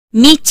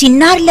మీ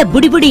చిన్నారుల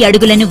బుడిబుడి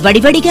అడుగులను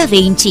వడివడిగా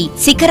వేయించి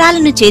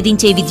శిఖరాలను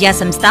ఛేదించే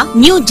విద్యాసంస్థ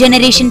new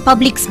generation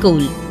public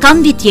school.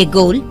 Come with a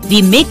goal, we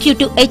make you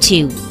to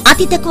achieve.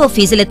 అతి తక్కువ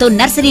ఫీజులతో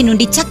నర్సరీ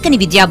నుండి చక్కని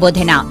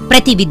విద్యాబోధన,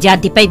 ప్రతి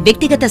విద్యార్థిపై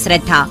వ్యక్తిగత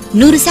శ్రద్ధ,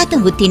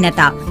 100%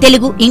 ఉత్తీర్ణత,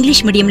 తెలుగు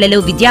ఇంగ్లీష్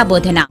మీడియంలలో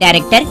విద్యాబోధన.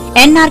 Director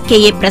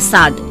ఎన్ఆర్కేఏ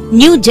Prasad.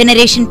 New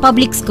generation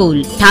public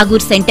school,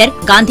 Tagore centre,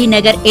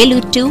 Gandhinagar,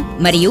 Eluru 2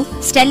 మరియు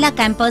స్టెల్లా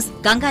క్యాంపస్,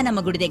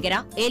 గంగానమ్మ గుడి దగ్గర,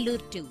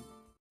 ఏలూరు 2.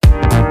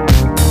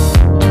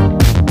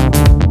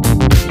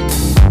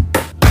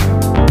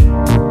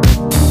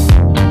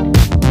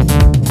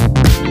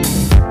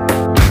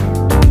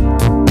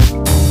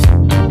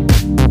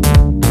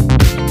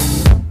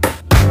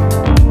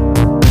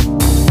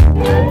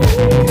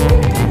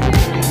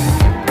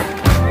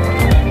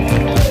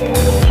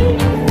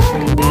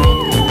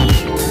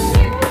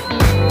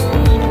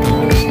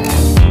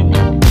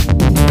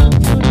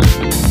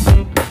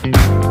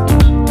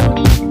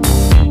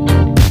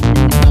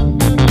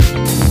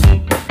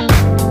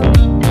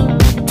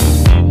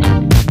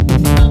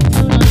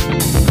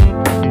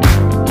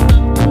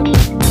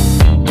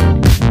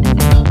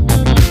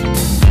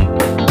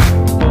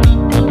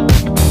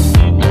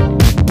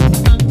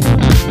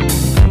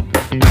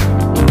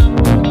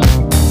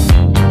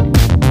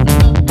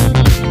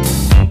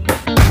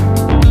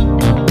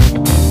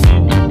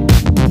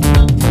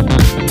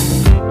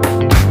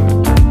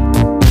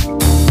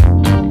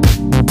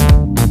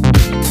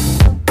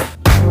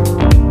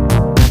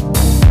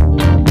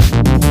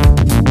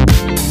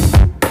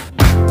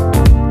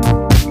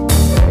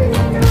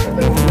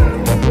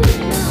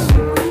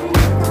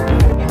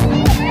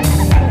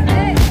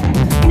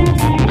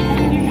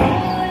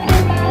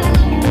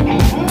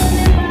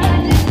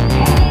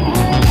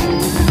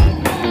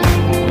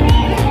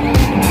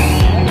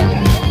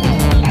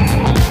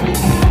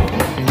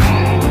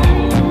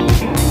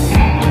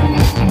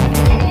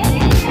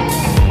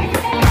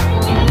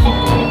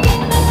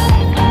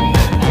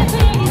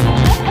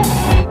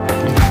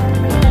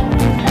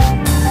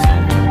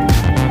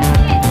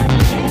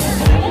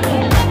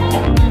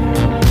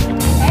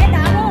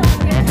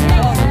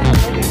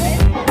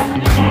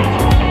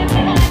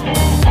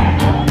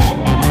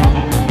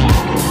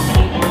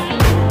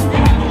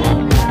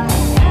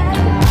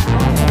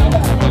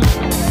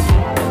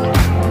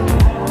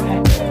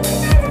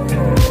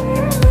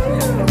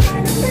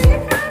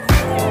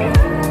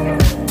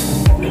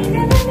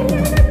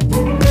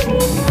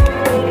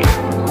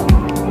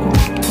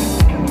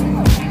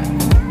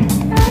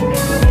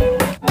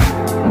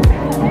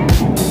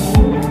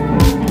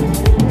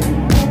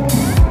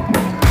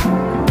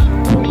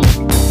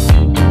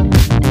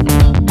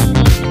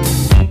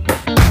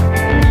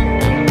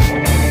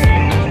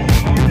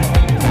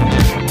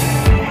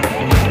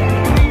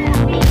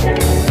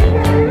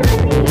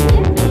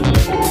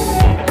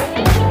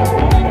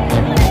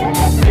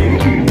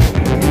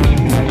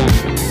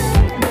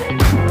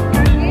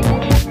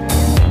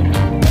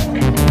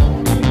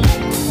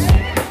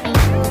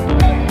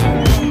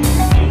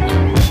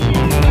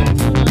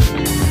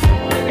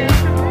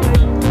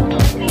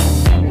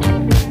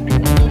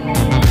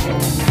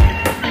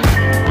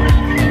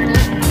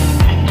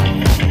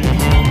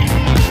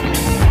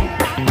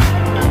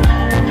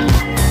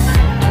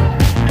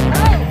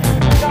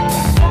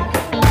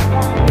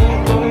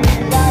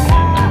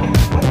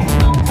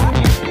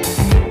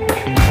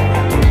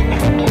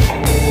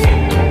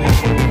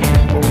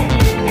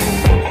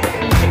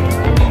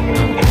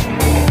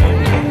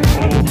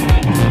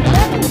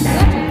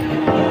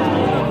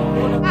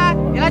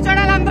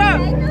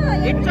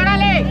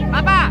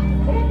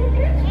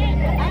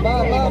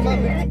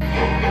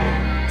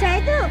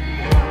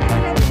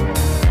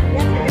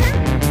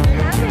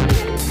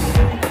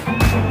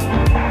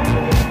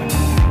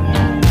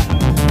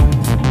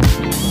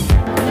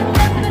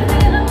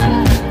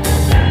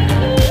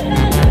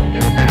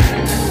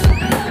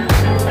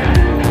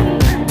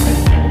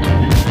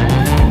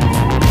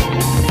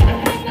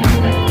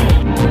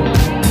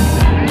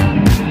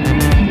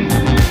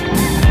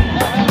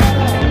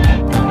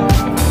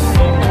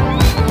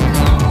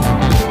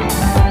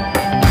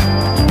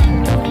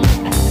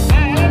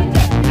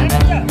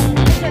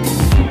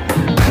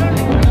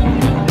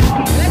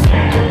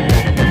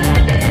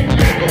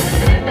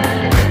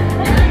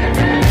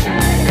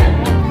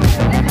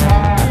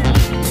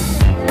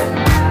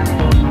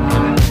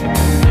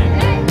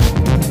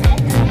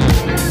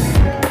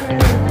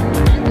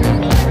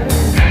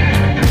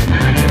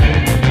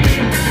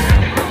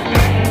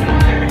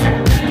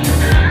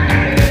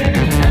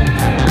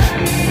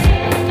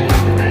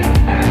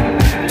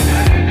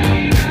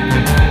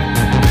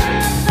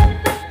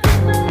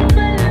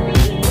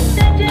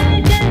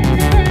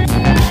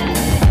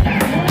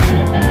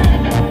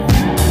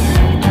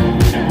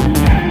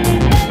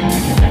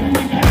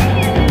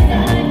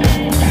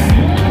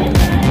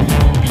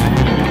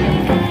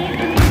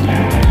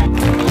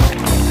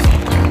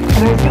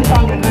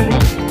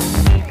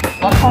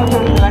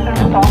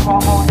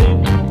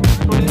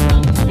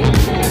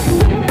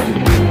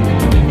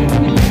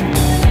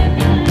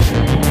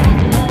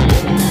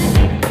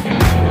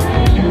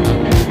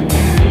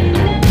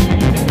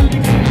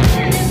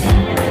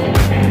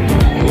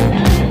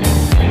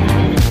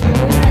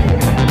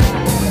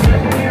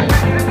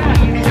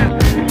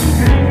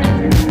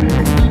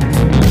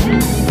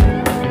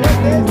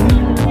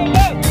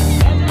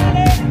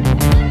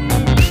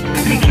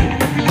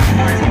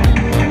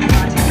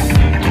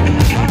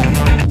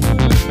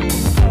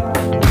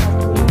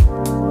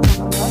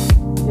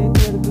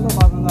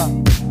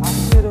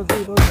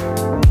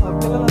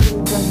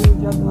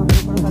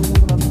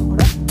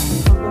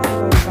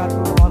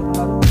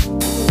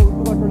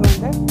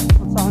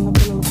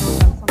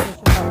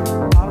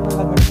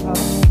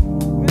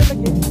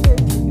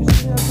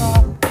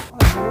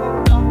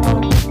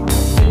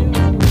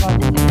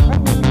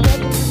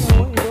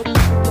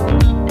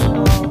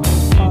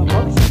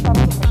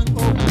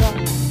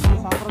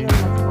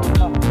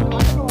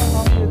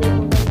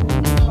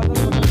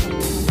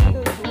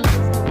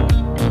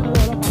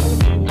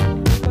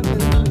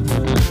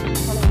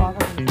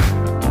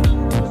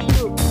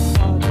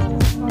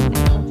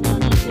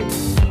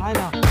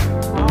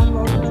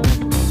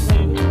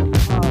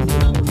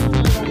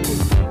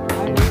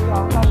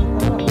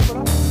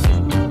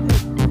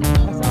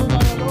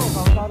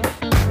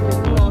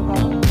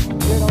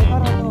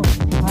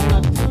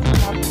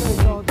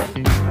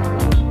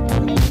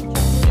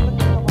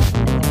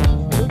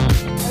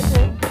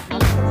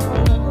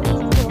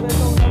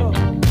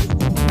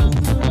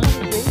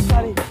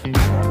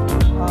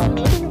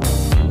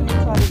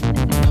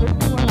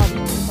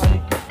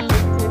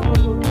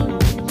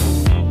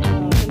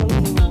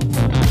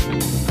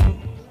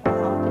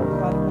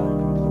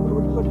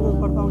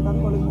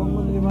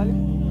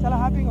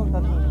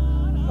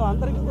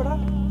 అందరికీ కూడా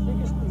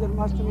శ్రీకృష్ణ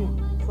జన్మాష్టమి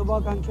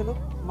శుభాకాంక్షలు.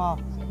 మా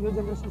న్యూ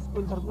జనరేషన్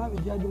స్కూల్ తరఫున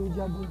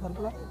విద్యార్థుల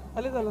తరఫున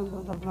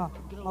తల్లిదండ్రుల తరఫున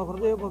మా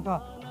హృదయపూర్వక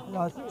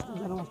శ్రీకృష్ణ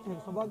జన్మాష్టమి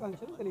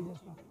శుభాకాంక్షలు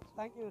తెలియజేస్తున్నాం.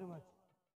 Thank you very much.